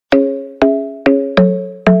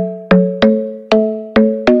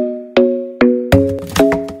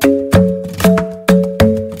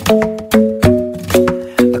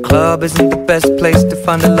club isn't the best place to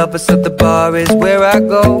find a lover, so the bar is where I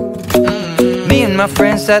go. Me and my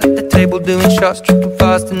friends sat at the table doing shots, tripping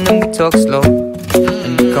fast, and then we talk slow.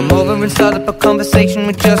 And you come over and start up a conversation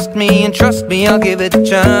with just me, and trust me, I'll give it a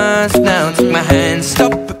chance. Now take my hand,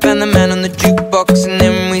 stop it, and the man on the jukebox, and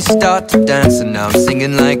then we start to dance. And now I'm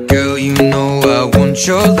singing like, girl, you know I want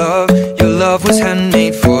your love. Your love was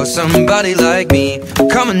handmade for somebody like me.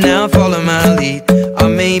 Come on now, follow my lead. I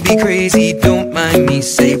may be crazy, don't mind me.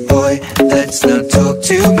 Say, boy, let's not talk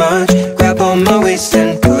too much. Grab on my waist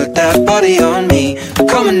and put that body on me.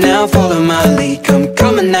 Come on now, follow my lead.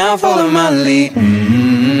 Come on now, follow my lead.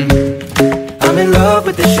 I'm in love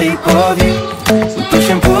with the shape of you. We push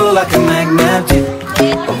and pull like a magnet do.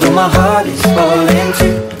 Although my heart is falling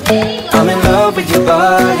too, I'm in love with your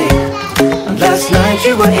body. And last night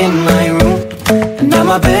you were in my room, and now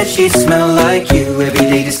my bedsheets smell like you. Every